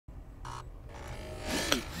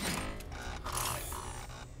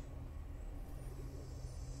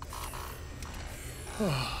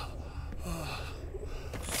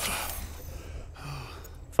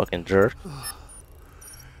Fucking jerk.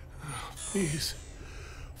 Please,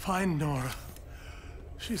 find Nora.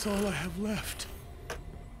 She's all I have left.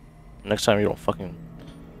 Next time you don't fucking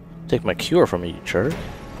take my cure from me, you jerk.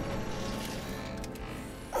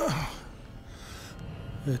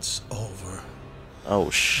 It's over. Oh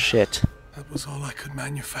shit. That was all I could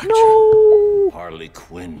manufacture. No! Harley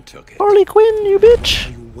Quinn took it. Harley Quinn, you bitch!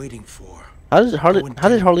 What are you waiting for? How did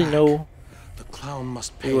Harley know The clown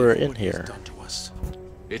must pay we were for in what he's here? done to us.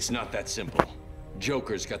 It's not that simple.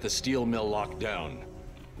 Joker's got the steel mill locked down.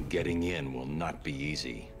 Getting in will not be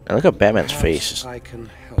easy. And look at Batman's Perhaps face. I can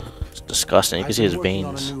help. It's disgusting. You can I've see his been working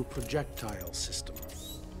veins. on a new projectile system.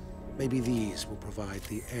 Maybe these will provide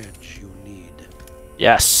the edge you need.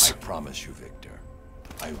 Yes. I promise you, Victor.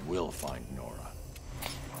 I will find Nora.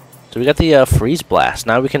 So we got the freeze blast.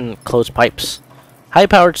 Now we can close pipes.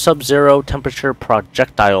 High-powered sub-zero temperature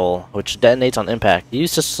projectile, which detonates on impact.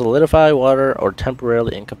 Used to solidify water or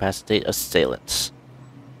temporarily incapacitate assailants.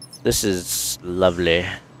 This is lovely.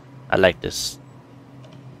 I like this.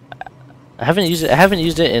 I haven't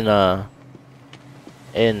used it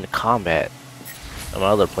in combat. On my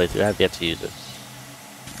other playthrough, I have yet to use it.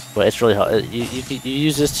 But it's really hard. You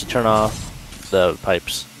use this to turn off the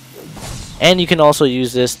pipes, and you can also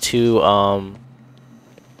use this to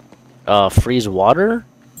freeze water.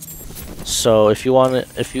 So if you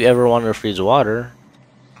ever want to freeze water,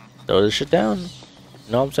 throw this shit down.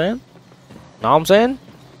 You know what I'm saying? Know what I'm saying?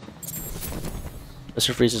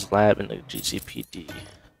 Mr. Freeze's lab in the GCPD. So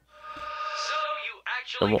you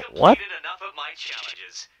actually completed What? enough of my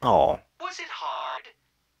challenges. Oh. Was it hard?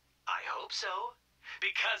 I hope so.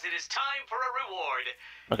 Because it is time for a reward.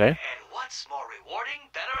 Okay. And what's more rewarding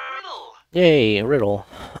than a riddle? Yay, a riddle.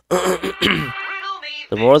 Riddle me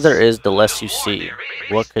The more this. there is, the less The you more see. there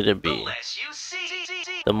is, What could it the be? less you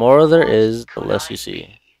see. The more there is, the Could less I you see.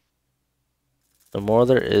 be? The more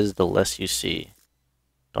there is, the less you see.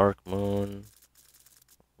 Dark moon.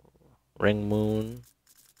 Ring moon.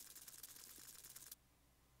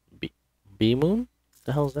 B moon?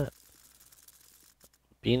 The hell is that?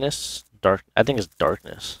 Venus? Dark. I think it's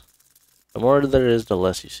darkness. The more there is, the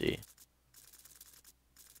less you see.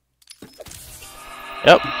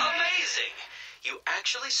 Yep. Amazing! You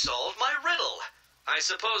actually solved my riddle. I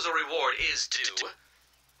suppose a reward is due.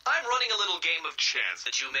 I'm running a little game of chance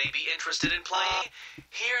that you may be interested in playing.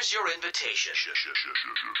 Here's your invitation.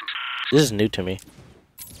 This is new to me.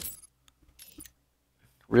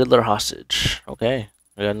 Riddler hostage. Okay,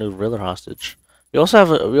 we got a new Riddler hostage. We also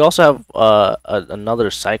have another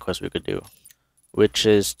side quest we could do, which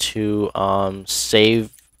is to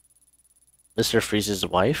save Mr. Freeze's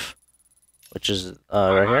wife, which is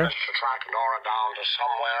right here. To track Nora down to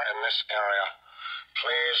somewhere in this area.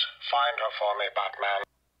 Please find her for me, Batman.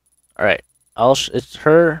 All right, it's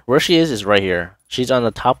her. Where she is right here. She's on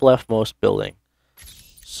the top leftmost building.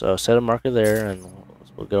 So set a marker there, and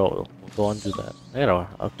we'll go and do that. I gotta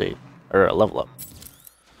update or level up.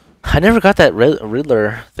 I never got that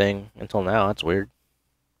Riddler thing until now. That's weird.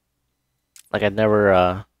 Like I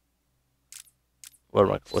never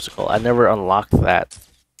what's it called? I never unlocked that.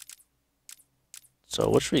 So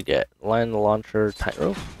what should we get? Line launcher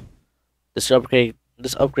tightrope. This upgrade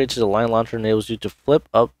to the line launcher enables you to flip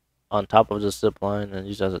up on top of the zip line and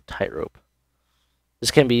use it as a tightrope.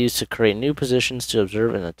 This can be used to create new positions to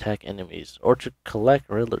observe and attack enemies, or to collect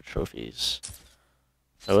Riddler trophies.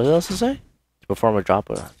 Now, what else to say? To perform a drop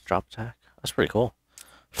attack. That's pretty cool.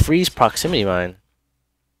 Freeze proximity mine.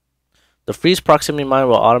 The freeze proximity mine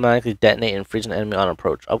will automatically detonate and freeze an enemy on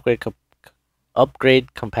approach.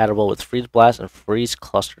 Upgrade compatible with freeze blast and freeze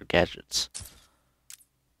cluster gadgets.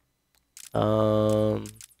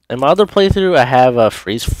 In my other playthrough, I have a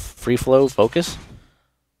free flow focus,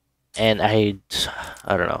 and I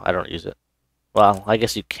don't know. I don't use it. Well, I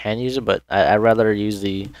guess you can use it, but I'd rather use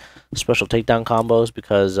the special takedown combos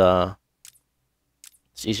because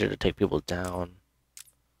it's easier to take people down.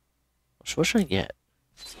 So what should I get?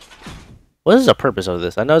 What is the purpose of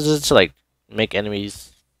this? I know this is to like make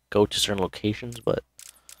enemies go to certain locations, but it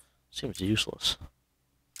seems useless. I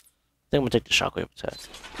think I'm gonna take the shockwave attack.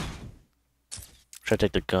 Should I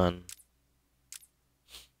take the gun?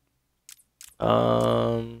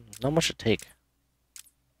 Not much to take.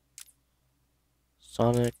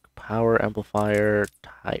 Sonic, power amplifier,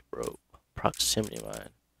 tightrope, proximity mine.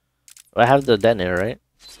 I have the detonator, right?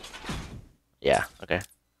 Yeah, okay.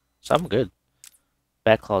 So I'm good.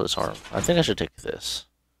 Backclaw disarm. I think I should take this.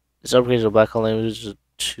 This upgrades the Blackclaw language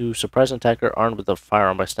to suppress an attacker armed with a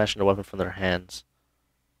firearm by snatching the weapon from their hands.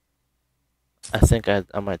 I think I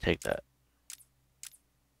might take that.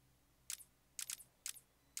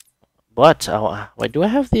 But wait, do I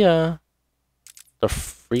have the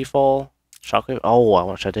free fall shockwave?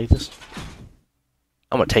 Oh, should I take this?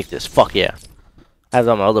 I'm gonna take this. Fuck yeah! I have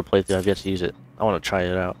it on my other playthrough. I've yet to use it. I want to try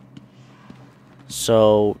it out.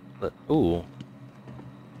 So, ooh,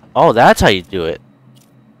 oh, that's how you do it.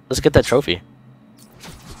 Let's get that trophy.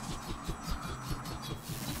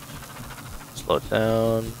 Slow it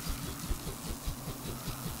down.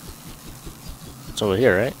 It's over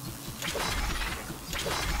here, right?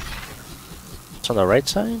 It's on the right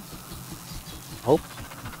side? Hope.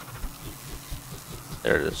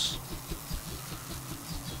 There it is.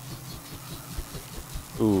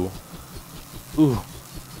 Ooh. Ooh.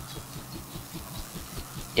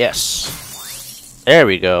 Yes. There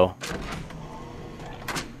we go.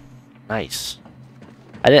 Nice.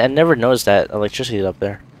 I never noticed that electricity up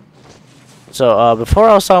there. So, before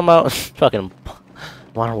I was talking about fucking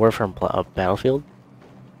Modern Warfare and Battlefield,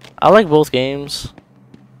 I like both games.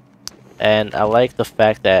 And I like the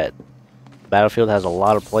fact that Battlefield has a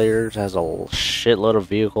lot of players, has a shitload of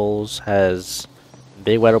vehicles, has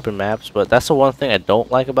big wide open maps. But that's the one thing I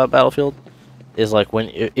don't like about Battlefield, is like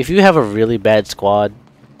if you have a really bad squad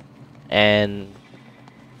and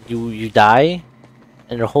you die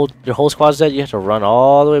and your whole squad's dead, you have to run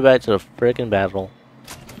all the way back to the freaking battle.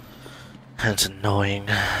 And it's annoying.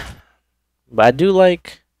 But I do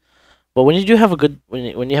like, but when you do have a good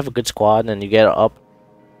when you have a good squad and you get up,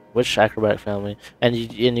 which acrobatic family, and you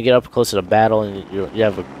get up close to the battle and you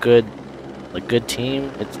have a good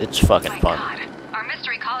team, it's fucking fun. My God, our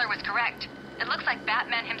mystery caller was correct. It looks like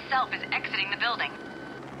Batman himself is exiting the building.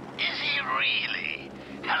 Is he really?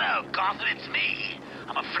 Hello, Gotham, it's me.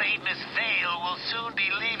 I'm afraid Miss Vale will soon be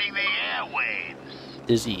leaving the airwaves.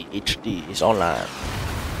 Dizzy HD is online.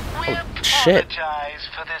 We shit. apologize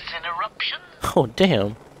for this interruption. Oh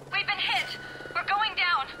damn. We've been hit. We're going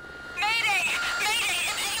down. Mayday!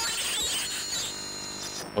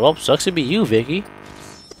 Mayday! Well, sucks to be you, Vicky.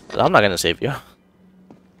 I'm not gonna save you.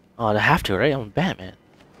 Oh, I have to, right? I'm Batman.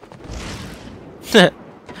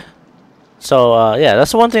 So, yeah,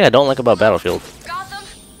 that's the one thing I don't like about Battlefield. Gotham,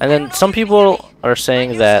 And then some people are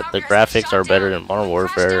saying that the graphics are better than Modern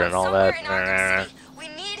Warfare and all that. we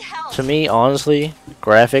need help. To me, honestly,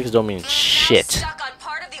 graphics don't mean shit.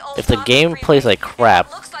 If the game plays like crap,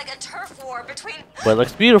 but it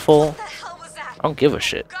looks beautiful, I don't give a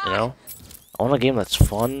shit, you know? I want a game that's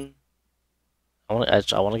fun. I want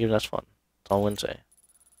a game that's fun. That's all I'm gonna say.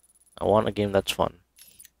 I want a game that's fun.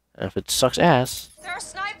 And if it sucks ass, There are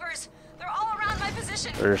snipers. They're all around my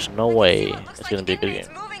position. there's no way it's gonna be a good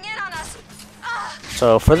game.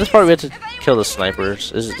 So for this part, we have to kill the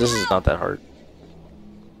snipers. This is not that hard.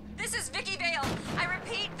 This is Vicky Vale. I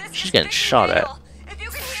repeat, this She's is getting Vicky shot at. Vale. If you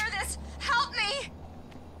can hear this, help me.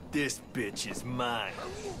 This bitch is mine.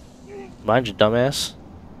 Mind you, dumbass.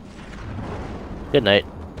 Good night.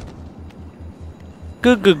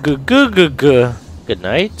 Good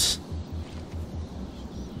night.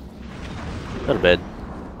 Go to bed.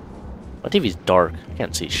 My TV's dark. I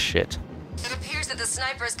can't see shit. It appears that the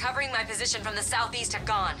snipers covering my position from the southeast have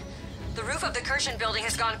gone. The roof of the Kirshen building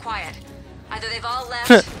has gone quiet. Either they've all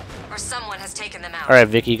left, or someone has taken them out. Alright,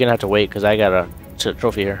 Vicky, you're gonna have to wait, because I got a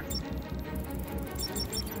trophy here.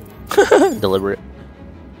 Deliberate.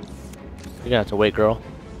 You're gonna have to wait, girl.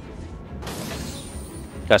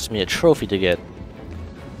 Got me a trophy to get.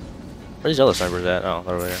 Where these other snipers at? Oh,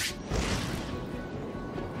 they're over here.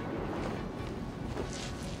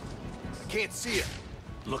 I can't see it.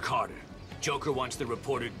 Look harder. Joker wants the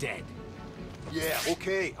reporter dead. Yeah,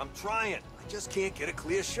 okay, I'm trying. I just can't get a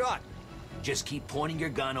clear shot. Just keep pointing your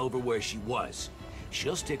gun over where she was.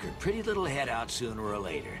 She'll stick her pretty little head out sooner or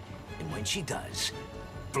later. And when she does,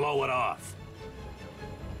 blow it off.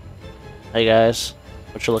 Hey guys,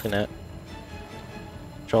 what you looking at?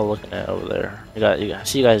 What y'all looking at over there? You got.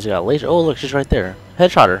 See, you guys got laser. Oh, look, she's right there.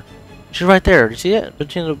 Headshot her. She's right there. Do you see it?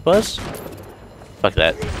 Between the bus. Fuck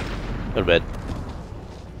that. Go to bed.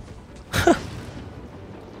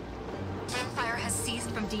 Fire has ceased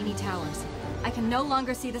from Dini Towers. I can no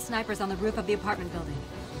longer see the snipers on the roof of the apartment building.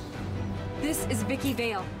 This is Vicky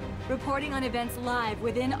Vale, reporting on events live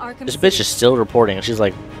within Arkham This City. bitch is still reporting, and she's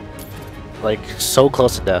like so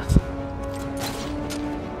close to death.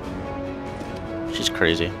 She's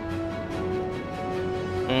crazy.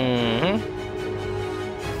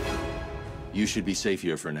 You should be safe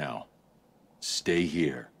here for now. Stay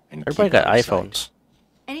here and Everybody keep got out of sight. iPhones.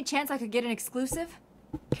 Any chance I could get an exclusive?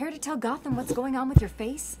 Care to tell Gotham what's going on with your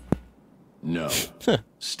face? No.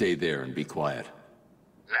 Stay there and be quiet.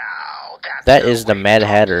 Now, That is the Mad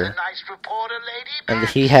Hatter, nice reporter, lady. and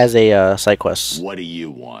he has a side quest, What do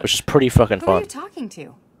you want? which is pretty fucking Who are fun. you talking to?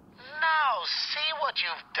 Now, see what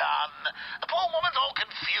you've done. poor woman's all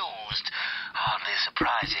confused. Hardly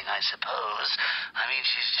surprising, I suppose. I mean,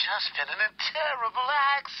 she's just been in a terrible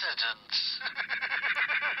accident.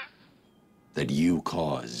 That you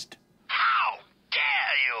caused. How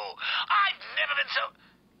dare you? I've never been so...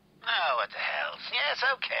 Oh, what the hell? Yes,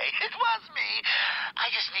 okay, it was me.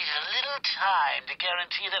 I just needed a little time to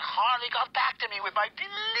guarantee that Harley got back to me with my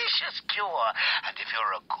delicious cure. And if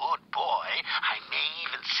you're a good boy, I may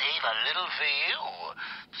even save a little for you.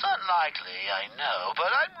 It's unlikely, I know,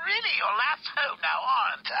 but I'm really your last hope now,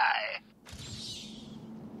 aren't I?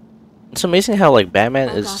 It's amazing how like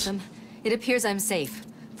Batman is. Gotham, it appears I'm safe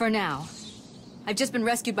for now. I've just been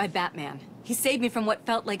rescued by Batman. He saved me from what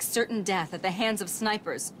felt like certain death at the hands of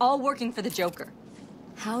snipers, all working for the Joker.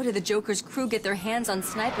 How did the Joker's crew get their hands on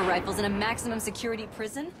sniper rifles in a maximum security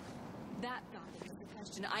prison? That, Gotham, is the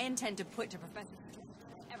question I intend to put to Professor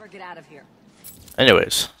ever get out of here.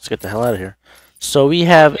 Anyways, let's get the hell out of here. So we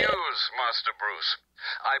have. News, Master Bruce.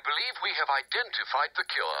 I believe we have identified the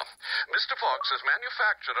cure. Mr. Fox has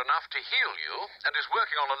manufactured enough to heal you and is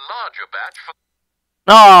working on a larger batch for...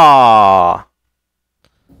 Aww!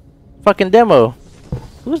 Fucking demo.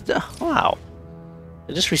 Who's the... Wow.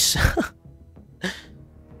 It just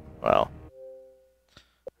Wow.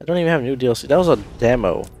 I don't even have new DLC. That was a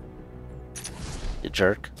demo. You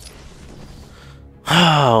jerk.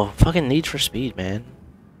 Oh, fucking Need for Speed, man.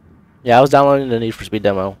 Yeah, I was downloading the Need for Speed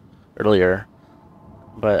demo earlier,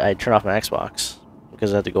 but I turned off my Xbox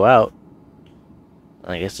because I had to go out.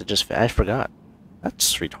 And I guess it just... I forgot.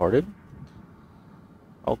 That's retarded.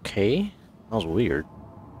 Okay. That was weird.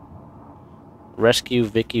 Rescue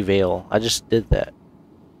Vicky Vale. I just did that.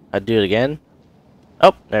 I'd do it again.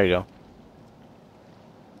 Oh, there you go.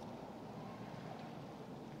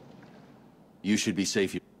 You should be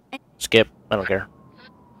safe. Skip. I don't care.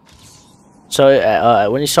 So,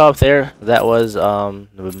 when you saw up there, that was,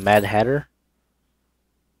 the Mad Hatter.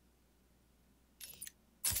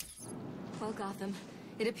 Well, Gotham,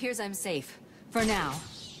 it appears I'm safe for now.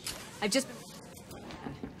 I've just been...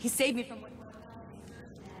 He saved me from what...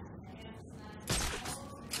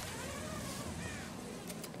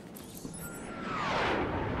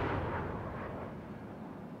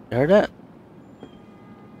 You heard that?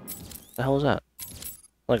 The hell was that?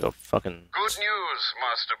 Like a fucking... Good news,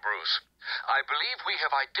 Master Bruce. I believe we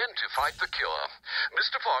have identified the cure.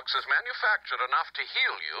 Mr. Fox has manufactured enough to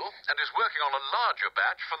heal you and is working on a larger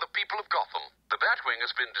batch for the people of Gotham. The Batwing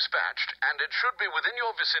has been dispatched, and it should be within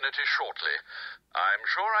your vicinity shortly. I'm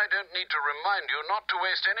sure I don't need to remind you not to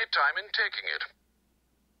waste any time in taking it.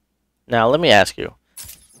 Now, let me ask you.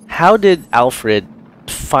 How did Alfred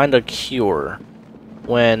find a cure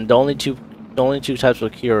when the only two types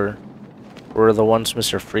of cure were the ones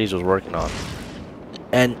Mr. Freeze was working on?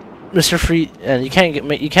 And Mr. Freeze, and you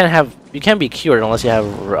can't be cured unless you have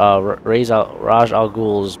Ra's al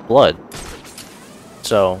Ghul's blood.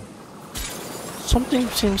 So something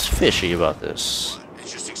seems fishy about this. It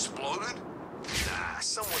just exploded? Nah,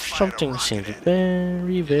 Something seems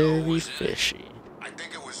very, very fishy. I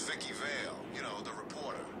think it was Vicky Vale, you know, the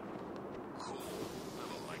reporter. Cool.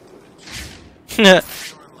 I don't like the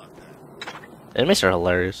Enemies are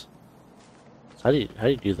hilarious. How do you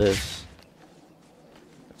do this?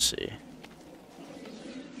 Let's see.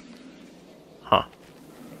 Huh.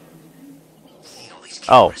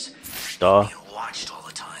 Oh. Duh. Watched all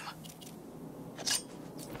the time.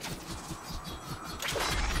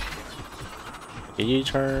 Can you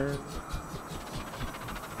turn?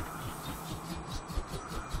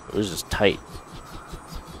 It was just tight.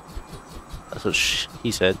 That's what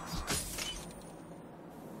he said.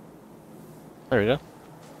 There we go.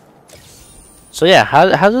 So yeah, how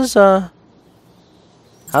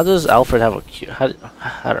does Alfred have a cure?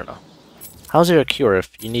 I don't know. How's there a cure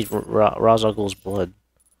if you need Ra's al Ghul's blood?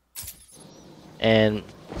 And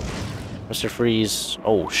Mr. Freeze.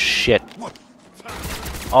 Oh shit.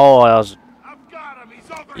 Oh, that was.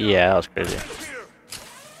 Yeah, that was crazy.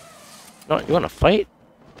 No, you wanna fight?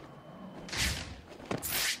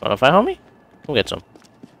 Wanna fight, homie? We'll get some.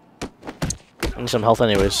 I need some health,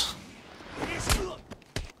 anyways.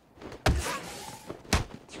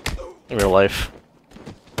 In real life.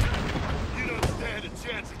 You don't stand a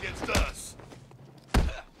chance against us.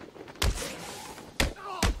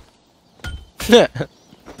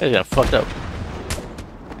 They got fucked up.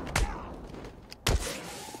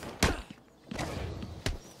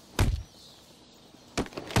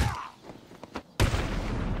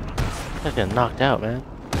 I got knocked out, man.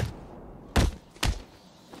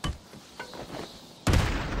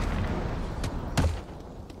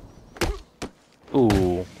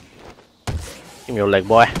 Ooh. Give me your leg,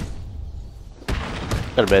 boy.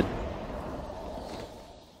 Go to bed.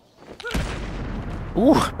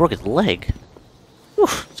 Ooh, broke his leg. Ooh,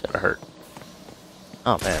 it's gotta hurt.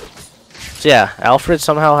 Oh man. So yeah, Alfred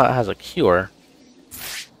somehow has a cure.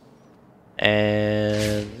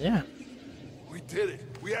 And yeah. We did it.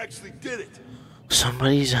 We actually did it.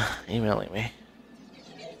 Somebody's emailing me.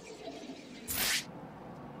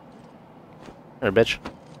 There, bitch.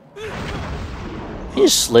 He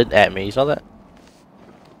just slid at me. You saw that?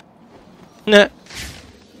 Nah.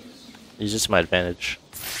 Use this to my advantage.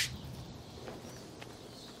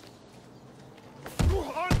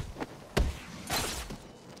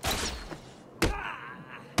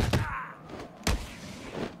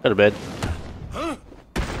 Go to bed. Huh?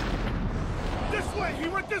 This way. He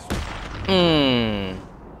went this way.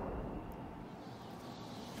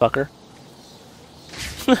 Fucker.